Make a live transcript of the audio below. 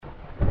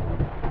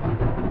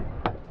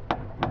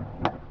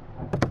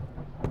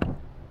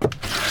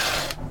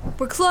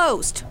We're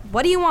closed.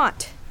 What do you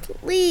want?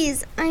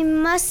 Please, I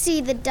must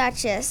see the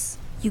Duchess.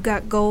 You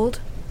got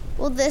gold?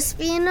 Will this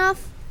be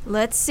enough?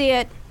 Let's see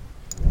it.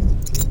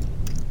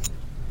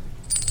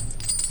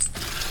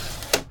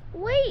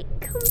 Wait,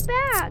 come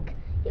back.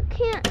 You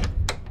can't...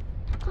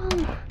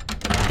 Oh.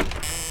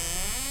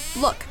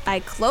 Look, I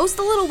closed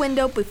the little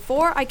window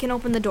before I can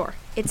open the door.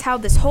 It's how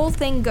this whole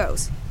thing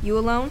goes. You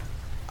alone?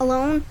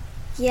 Alone?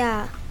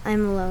 Yeah,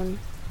 I'm alone.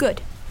 Good.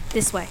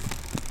 This way.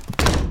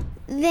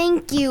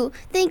 Thank you.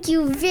 Thank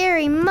you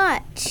very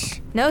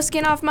much. No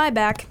skin off my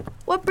back.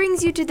 What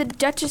brings you to the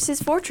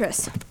Duchess's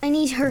fortress? I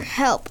need her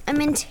help.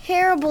 I'm in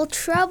terrible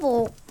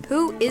trouble.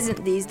 Who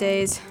isn't these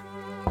days?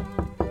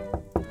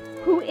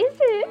 Who is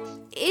it?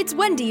 It's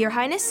Wendy, Your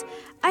Highness.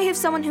 I have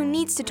someone who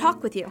needs to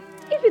talk with you.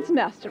 If it's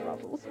Master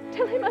Ruffles,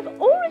 tell him I've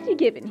already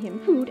given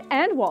him food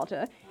and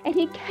water, and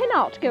he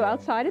cannot go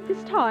outside at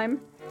this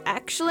time.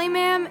 Actually,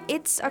 ma'am,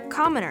 it's a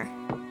commoner.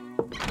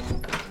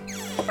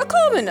 A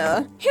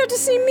commoner? Here to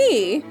see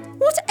me?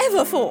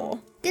 Whatever for?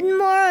 Good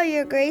morrow,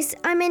 Your Grace.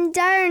 I'm in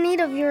dire need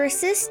of your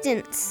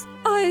assistance.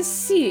 I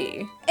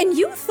see. And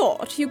you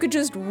thought you could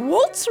just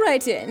waltz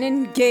right in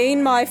and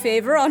gain my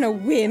favor on a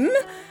whim?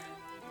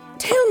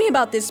 Tell me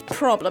about this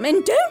problem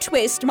and don't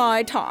waste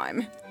my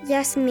time.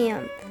 Yes,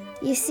 ma'am.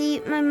 You see,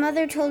 my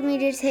mother told me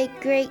to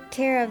take great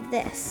care of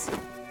this.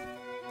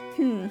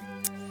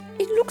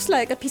 It looks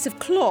like a piece of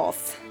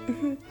cloth.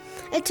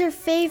 It's her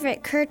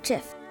favorite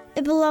kerchief.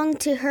 It belonged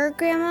to her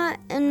grandma,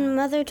 and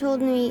Mother told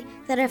me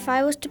that if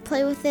I was to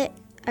play with it,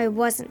 I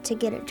wasn't to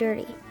get it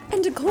dirty.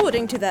 And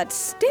according to that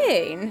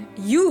stain,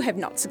 you have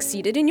not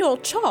succeeded in your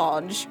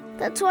charge.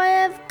 That's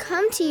why I've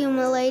come to you,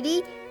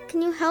 milady.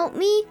 Can you help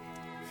me?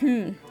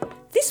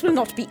 This will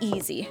not be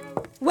easy.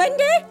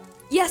 Wendy,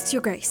 Yes,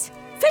 Your Grace.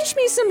 fetch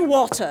me some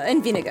water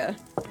and vinegar.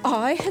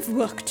 I have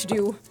work to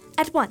do.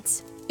 At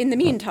once. In the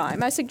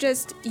meantime, I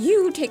suggest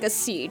you take a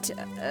seat.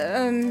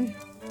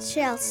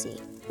 Chelsea.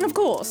 Of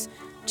course,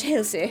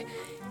 Chelsea.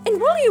 And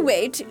while you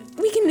wait,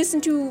 we can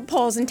listen to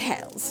Paws and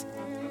Tails.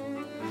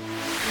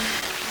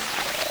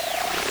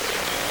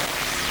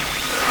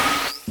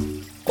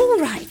 All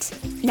right,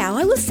 now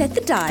I will set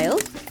the dial,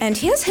 and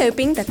here's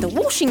hoping that the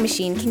washing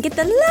machine can get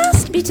the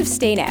last bit of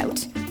stain out.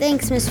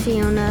 Thanks, Miss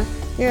Fiona.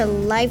 You're a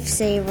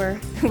lifesaver.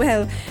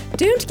 Well,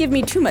 don't give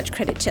me too much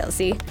credit,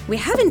 Chelsea. We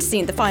haven't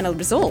seen the final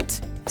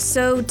result.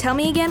 So tell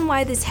me again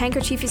why this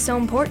handkerchief is so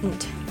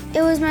important.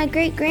 It was my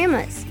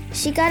great-grandma's.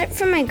 She got it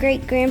from my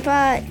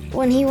great-grandpa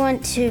when he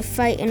went to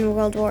fight in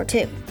World War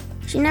II.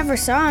 She never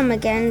saw him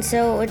again,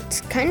 so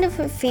it's kind of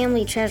a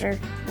family treasure.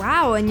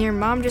 Wow, and your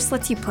mom just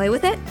lets you play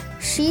with it?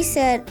 She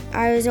said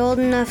I was old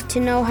enough to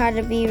know how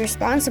to be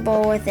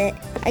responsible with it.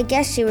 I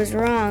guess she was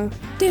wrong.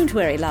 Don't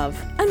worry, love.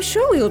 I'm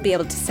sure we will be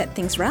able to set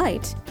things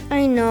right.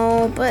 I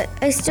know, but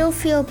I still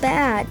feel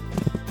bad.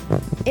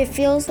 It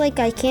feels like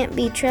I can't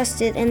be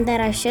trusted and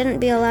that I shouldn't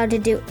be allowed to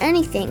do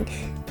anything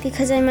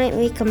because I might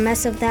make a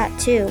mess of that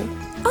too.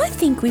 I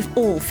think we've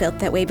all felt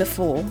that way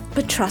before,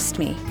 but trust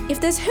me, if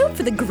there's hope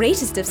for the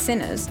greatest of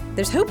sinners,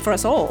 there's hope for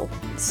us all.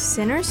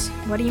 Sinners?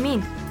 What do you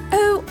mean?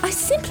 Oh, I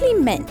simply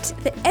meant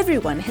that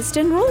everyone has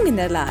done wrong in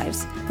their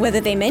lives,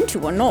 whether they meant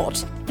to or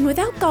not. And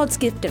without God's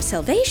gift of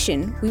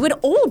salvation, we would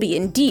all be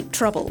in deep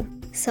trouble.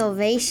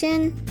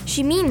 Salvation?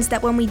 She means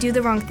that when we do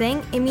the wrong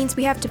thing, it means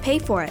we have to pay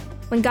for it.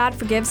 When God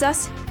forgives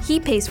us, He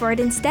pays for it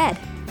instead.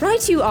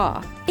 Right you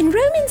are. In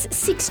Romans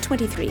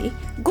 6:23,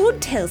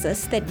 God tells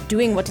us that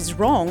doing what is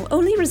wrong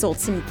only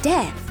results in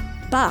death.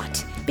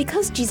 But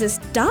because Jesus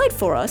died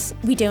for us,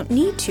 we don't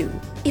need to.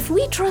 If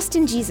we trust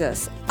in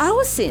Jesus,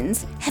 our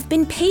sins have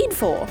been paid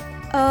for.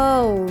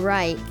 Oh,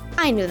 right.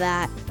 I knew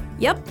that.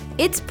 Yep,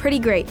 it's pretty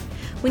great.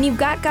 When you've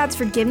got God's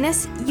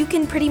forgiveness, you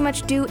can pretty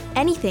much do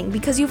anything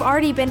because you've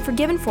already been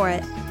forgiven for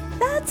it.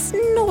 That's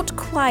not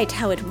quite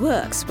how it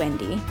works,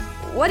 Wendy.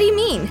 What do you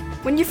mean?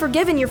 When you're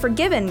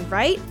forgiven,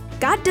 right?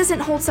 God doesn't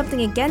hold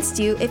something against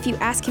you if you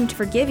ask Him to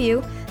forgive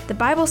you. The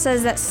Bible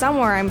says that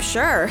somewhere, I'm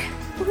sure.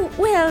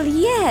 Well,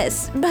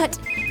 yes, but...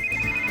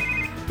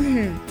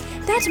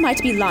 That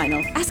might be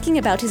Lionel asking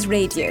about his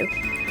radio.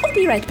 I'll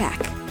be right back.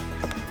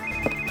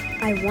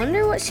 I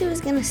wonder what she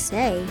was gonna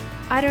say.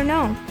 I don't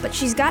know, but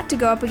she's got to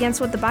go up against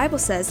what the Bible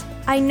says.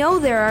 I know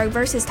there are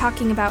verses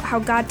talking about how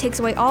God takes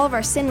away all of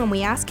our sin when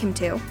we ask Him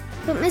to.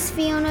 But Miss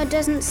Fiona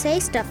doesn't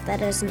say stuff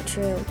that isn't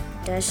true,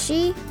 does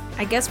she?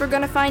 I guess we're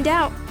gonna find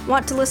out.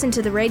 Want to listen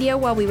to the radio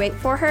while we wait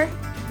for her?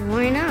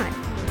 Why not?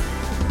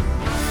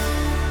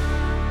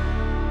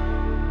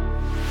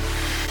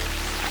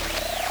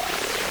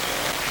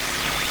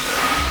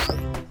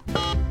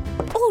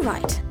 All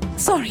right.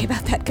 Sorry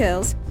about that,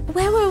 girls.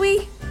 Where were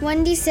we?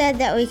 Wendy said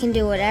that we can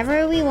do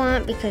whatever we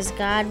want because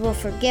God will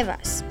forgive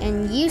us,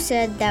 and you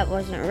said that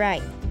wasn't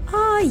right.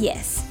 Ah,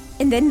 yes.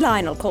 And then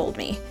Lionel called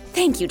me.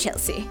 Thank you,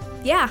 Chelsea.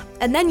 Yeah,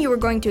 and then you were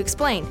going to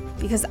explain,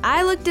 because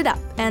I looked it up,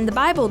 and the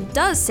Bible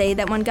does say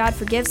that when God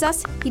forgives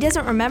us, He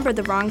doesn't remember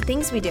the wrong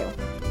things we do.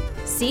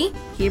 See?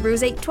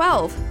 Hebrews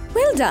 8:12.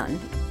 Well done.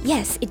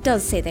 Yes, it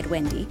does say that,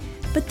 Wendy.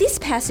 But this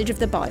passage of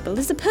the Bible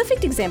is a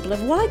perfect example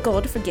of why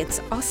God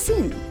forgets our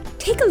sin.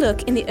 Take a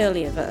look in the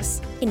earlier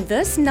verse. In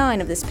verse 9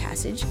 of this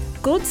passage,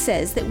 God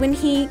says that when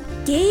he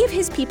gave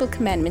his people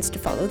commandments to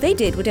follow, they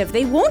did whatever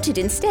they wanted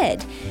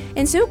instead.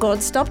 And so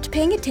God stopped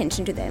paying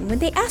attention to them when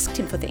they asked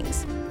him for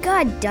things.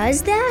 God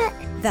does that?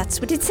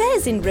 That's what it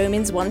says in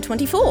Romans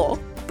 1:24.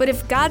 But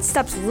if God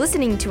stops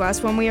listening to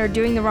us when we are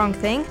doing the wrong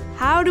thing,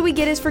 how do we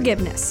get his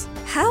forgiveness?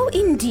 How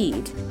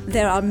indeed.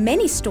 There are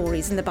many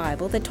stories in the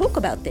Bible that talk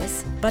about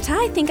this, but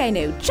I think I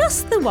know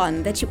just the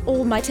one that you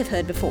all might have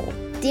heard before.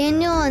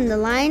 Daniel and the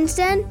lion's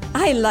den?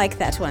 I like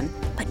that one,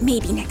 but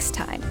maybe next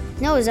time.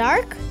 Noah's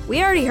Ark?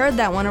 We already heard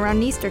that one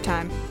around Easter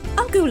time.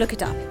 I'll go look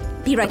it up.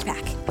 Be right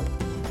back.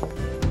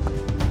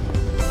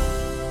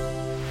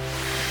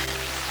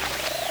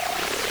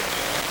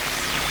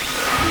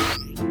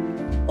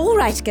 All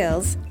right,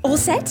 girls. All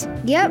set?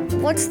 Yep,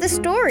 what's the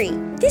story?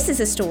 This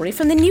is a story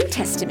from the New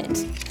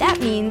Testament.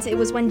 That means it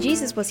was when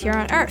Jesus was here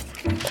on earth.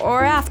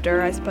 Or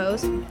after, I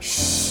suppose.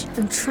 Shh,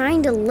 I'm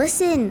trying to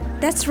listen.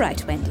 That's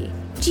right, Wendy.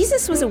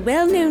 Jesus was a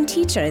well-known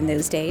teacher in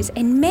those days,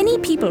 and many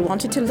people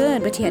wanted to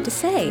learn what he had to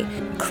say.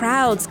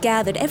 Crowds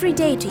gathered every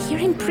day to hear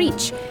him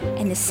preach,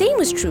 and the same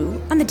was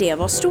true on the day of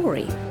our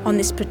story. On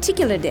this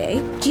particular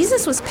day,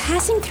 Jesus was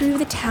passing through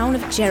the town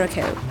of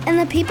Jericho. And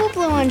the people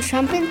blew on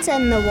trumpets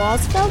and the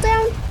walls fell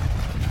down?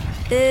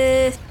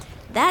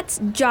 That's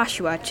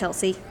Joshua,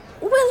 Chelsea.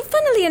 Well,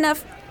 funnily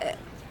enough,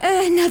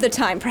 another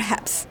time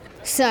perhaps.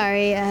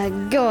 Sorry,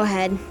 go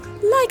ahead.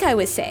 Like I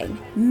was saying,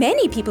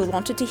 many people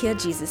wanted to hear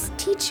Jesus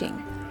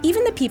teaching,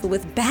 even the people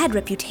with bad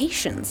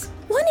reputations.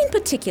 One in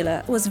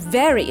particular was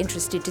very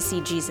interested to see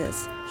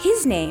Jesus.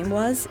 His name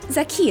was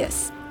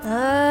Zacchaeus.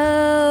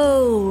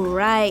 Oh,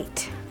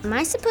 right. Am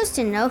I supposed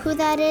to know who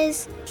that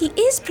is? He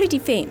is pretty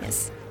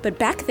famous, but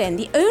back then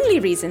the only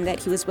reason that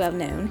he was well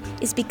known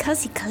is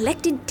because he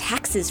collected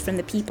taxes from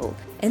the people.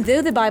 And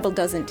though the Bible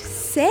doesn't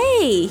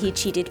say he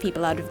cheated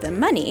people out of their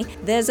money,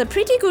 there's a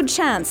pretty good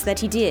chance that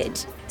he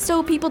did.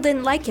 So people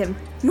didn't like him.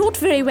 Not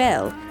very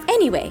well.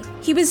 Anyway,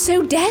 he was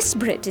so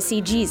desperate to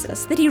see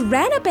Jesus that he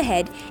ran up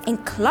ahead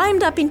and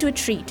climbed up into a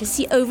tree to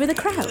see over the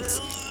crowds.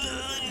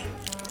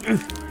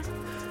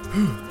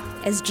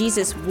 As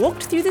Jesus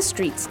walked through the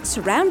streets,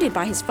 surrounded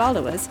by his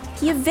followers,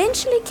 he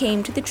eventually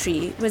came to the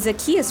tree where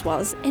Zacchaeus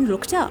was and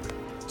looked up.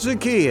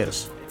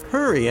 Zacchaeus,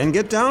 hurry and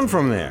get down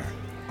from there.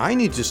 I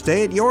need to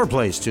stay at your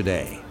place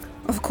today.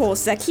 Of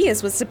course,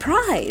 Zacchaeus was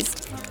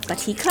surprised,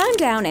 but he climbed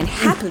down and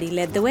happily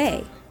led the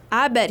way.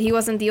 I bet he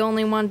wasn't the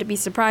only one to be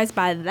surprised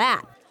by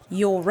that.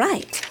 You're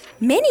right.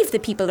 Many of the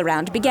people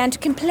around began to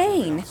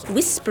complain,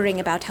 whispering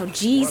about how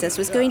Jesus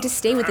was going to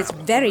stay with this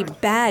very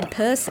bad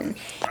person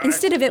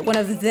instead of at one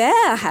of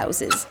their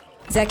houses.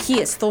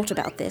 Zacchaeus thought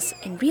about this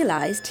and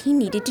realized he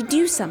needed to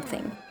do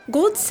something.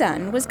 God's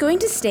son was going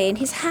to stay in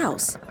his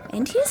house,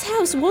 and his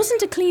house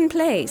wasn't a clean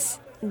place.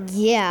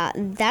 Yeah,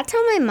 that's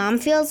how my mom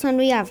feels when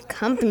we have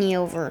company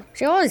over.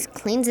 She always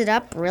cleans it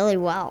up really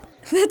well.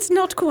 That's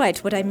not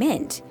quite what I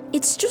meant.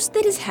 It's just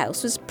that his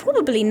house was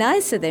probably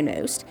nicer than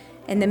most,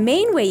 and the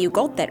main way you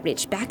got that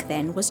rich back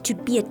then was to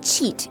be a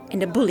cheat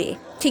and a bully,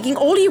 taking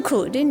all you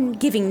could and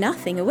giving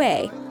nothing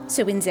away.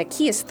 So when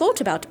Zacchaeus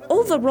thought about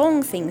all the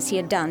wrong things he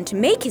had done to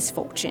make his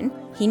fortune,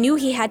 he knew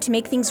he had to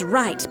make things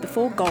right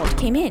before God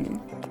came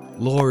in.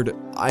 Lord,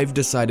 I've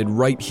decided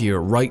right here,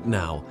 right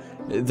now,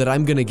 that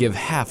I'm going to give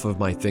half of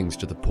my things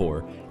to the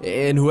poor,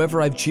 and whoever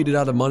I've cheated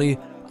out of money,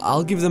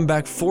 I'll give them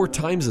back 4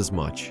 times as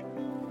much.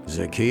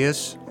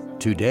 Zacchaeus,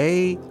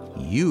 today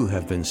you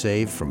have been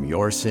saved from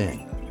your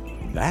sin.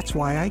 That's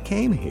why I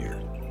came here,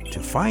 to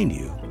find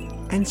you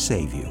and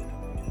save you.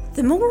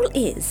 The moral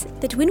is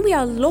that when we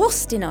are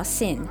lost in our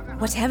sin,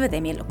 whatever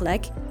they may look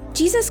like,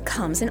 Jesus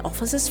comes and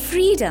offers us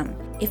freedom.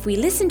 If we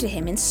listen to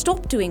him and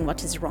stop doing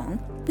what is wrong,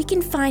 we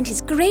can find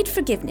his great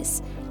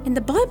forgiveness, and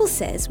the Bible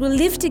says we'll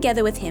live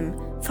together with him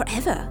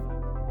forever.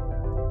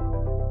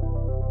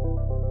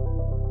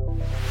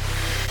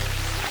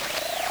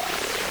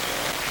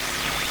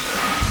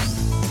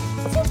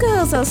 You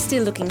girls are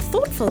still looking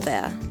thoughtful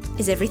there.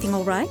 Is everything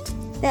all right?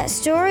 That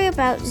story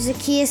about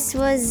Zacchaeus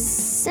was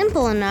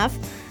simple enough,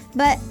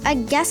 but I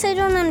guess I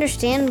don't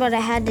understand what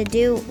it had to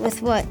do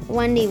with what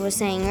Wendy was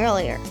saying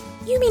earlier.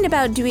 You mean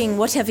about doing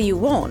whatever you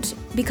want,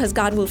 because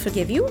God will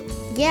forgive you?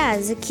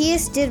 Yeah,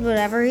 Zacchaeus did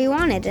whatever he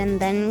wanted, and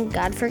then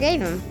God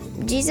forgave him.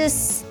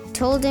 Jesus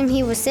told him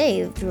he was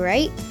saved,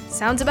 right?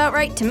 Sounds about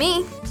right to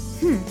me.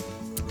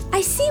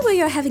 I see where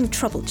you're having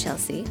trouble,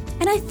 Chelsea.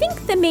 And I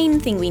think the main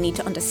thing we need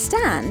to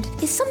understand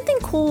is something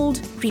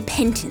called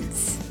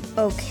repentance.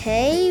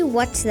 Okay,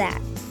 what's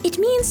that? It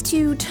means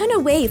to turn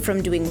away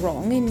from doing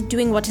wrong and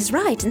doing what is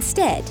right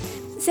instead.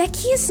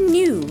 Zacchaeus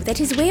knew that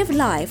his way of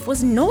life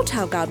was not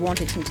how God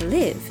wanted him to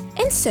live,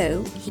 and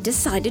so he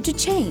decided to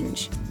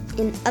change.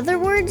 In other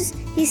words,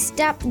 he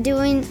stopped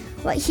doing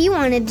what he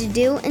wanted to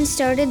do and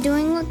started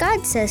doing what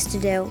God says to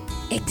do.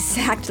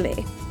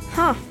 Exactly.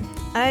 Huh.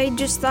 I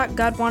just thought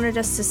God wanted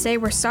us to say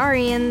we're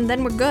sorry and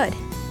then we're good.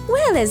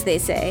 Well, as they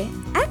say,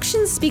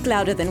 actions speak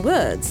louder than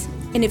words.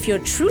 And if you're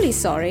truly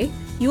sorry,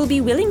 you will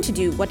be willing to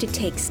do what it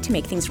takes to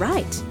make things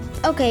right.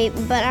 Okay,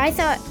 but I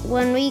thought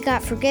when we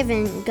got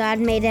forgiven, God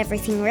made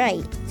everything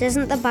right.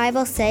 Doesn't the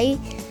Bible say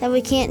that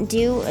we can't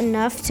do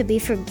enough to be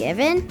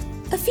forgiven?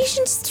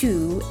 Ephesians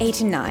 2,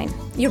 8 and 9.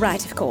 You're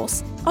right, of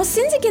course. Our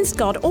sins against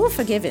God are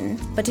forgiven,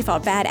 but if our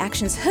bad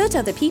actions hurt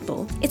other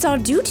people, it's our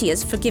duty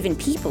as forgiven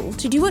people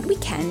to do what we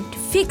can to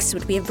fix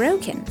what we have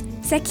broken.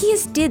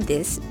 Zacchaeus did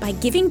this by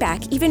giving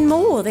back even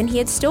more than he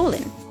had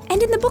stolen.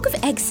 And in the book of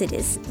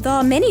Exodus, there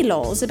are many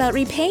laws about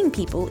repaying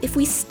people if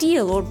we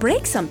steal or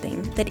break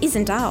something that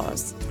isn't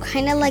ours.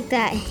 Kind of like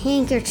that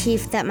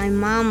handkerchief that my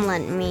mom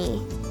lent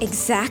me.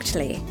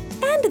 Exactly.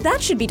 And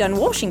that should be done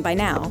washing by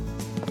now.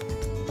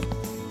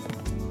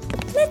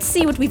 Let's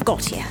see what we've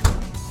got here.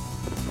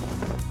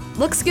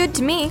 Looks good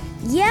to me.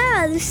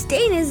 Yeah, the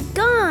stain is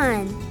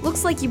gone.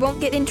 Looks like you won't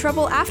get in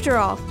trouble after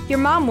all. Your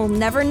mom will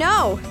never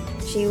know.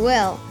 She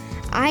will.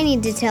 I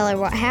need to tell her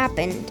what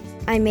happened.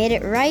 I made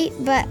it right,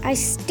 but I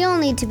still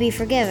need to be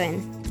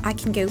forgiven. I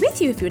can go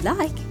with you if you'd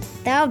like.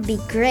 That would be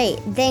great.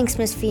 Thanks,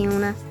 Miss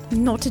Fiona.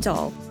 Not at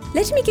all.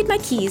 Let me get my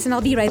keys and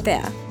I'll be right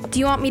there. Do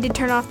you want me to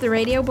turn off the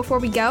radio before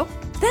we go?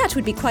 That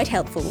would be quite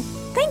helpful.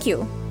 Thank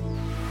you.